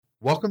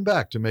Welcome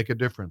back to Make a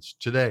Difference.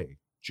 Today,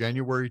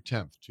 January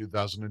 10th,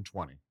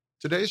 2020.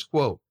 Today's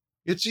quote: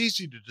 "It's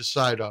easy to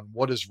decide on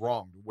what is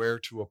wrong to wear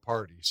to a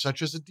party,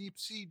 such as a deep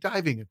sea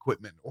diving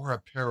equipment or a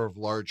pair of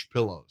large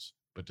pillows.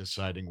 But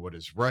deciding what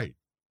is right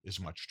is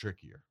much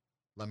trickier."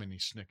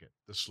 Lemony Snicket,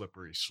 The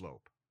Slippery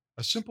Slope.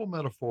 A simple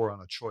metaphor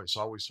on a choice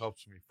always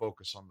helps me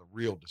focus on the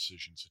real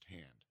decisions at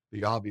hand.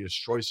 The obvious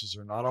choices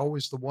are not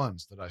always the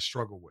ones that I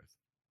struggle with.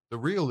 The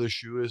real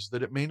issue is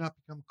that it may not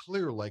become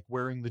clear, like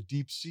wearing the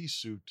deep sea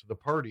suit to the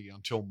party,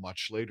 until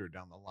much later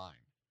down the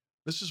line.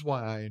 This is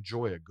why I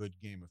enjoy a good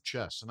game of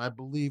chess, and I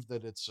believe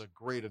that it's a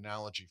great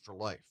analogy for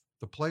life.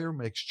 The player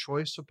makes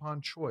choice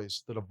upon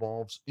choice that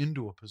evolves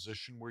into a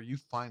position where you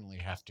finally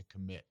have to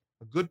commit.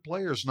 A good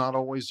player is not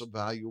always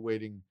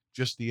evaluating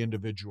just the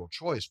individual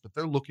choice, but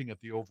they're looking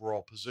at the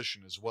overall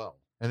position as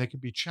well. And it can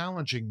be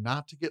challenging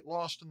not to get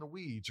lost in the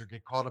weeds or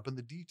get caught up in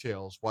the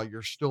details while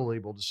you're still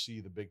able to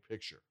see the big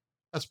picture.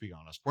 Let's be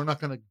honest, we're not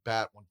going to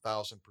bat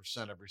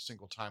 1000% every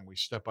single time we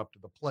step up to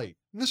the plate.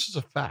 And this is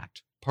a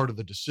fact. Part of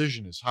the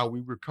decision is how we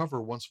recover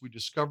once we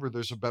discover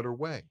there's a better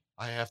way.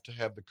 I have to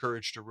have the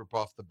courage to rip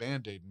off the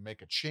band aid and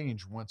make a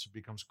change once it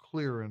becomes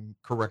clear and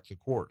correct the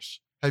course.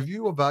 Have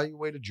you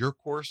evaluated your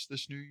course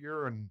this new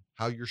year and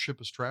how your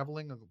ship is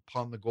traveling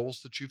upon the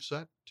goals that you've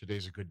set?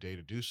 Today's a good day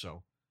to do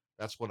so.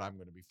 That's what I'm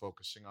going to be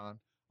focusing on.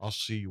 I'll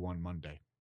see you on Monday.